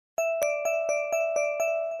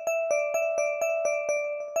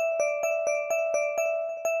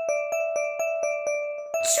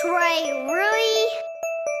Trey, really?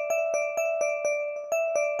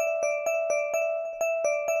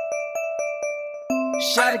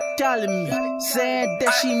 Shawty calling me, saying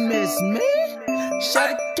that she miss me.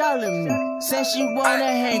 Shawty calling me, saying she wanna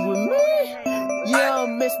hang with me. You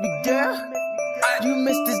don't miss me, girl, you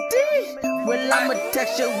miss this D. Well, I'ma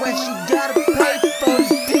text you when she gotta pay for this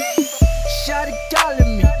D. Shawty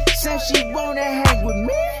calling me, saying she wanna hang with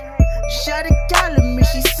me. Shawty calling me,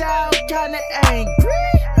 she sound kinda angry.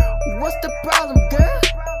 What's the problem, girl?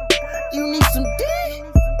 You need some D?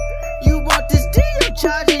 You want this D? I'm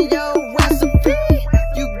charging your ass a fee.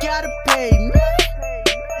 You gotta pay me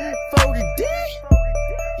for the D.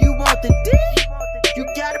 You want the D? You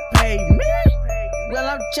gotta pay me. Well,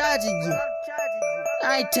 I'm charging you.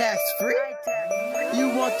 I ain't tax free. You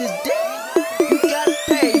want this D? You gotta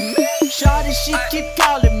pay me. Shawty, she keep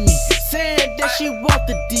calling me, saying that she want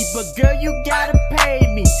the D, but girl, you gotta pay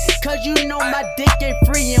me, cause you know my dick ain't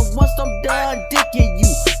free. And once I'm done dicking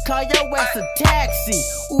you, call your ass a taxi.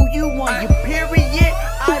 Ooh, you want your period?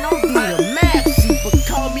 I don't do the maxi, but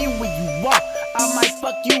call me when you want. I might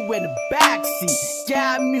fuck you in the backseat.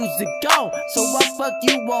 Got music on, so I fuck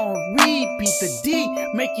you on repeat. The D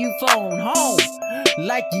make you phone home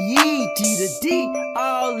like you ET. The D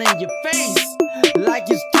all in your face like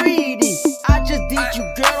it's 3D. I just did you,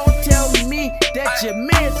 girl, don't tell me that you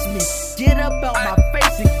miss me. Get up out my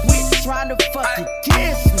face and quit trying to fucking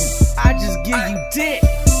kiss me. I just give you dick,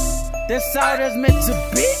 that's all that's meant to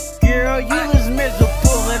be. Girl, you is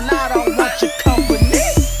miserable and I don't want your company.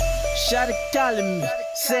 Shawty calling me,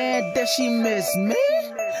 saying that she miss me.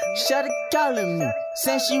 Shawty calling me,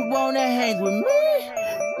 saying she wanna hang with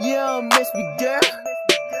me. You don't miss me, girl,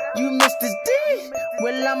 you miss this D.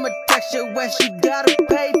 Well, I'ma text you when she gotta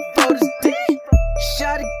pay for this D.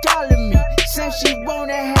 Shawty calling me, saying she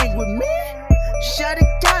wanna hang with me. Shawty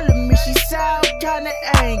calling me, she sound kinda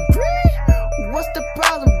angry. What's the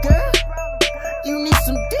problem, girl? You need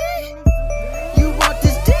some D? You want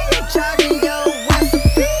this D? I'm charging your ass a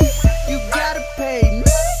fee. You gotta pay me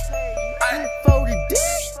for the D.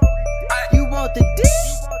 You want the D?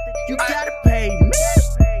 You gotta pay me.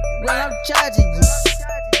 Well, I'm charging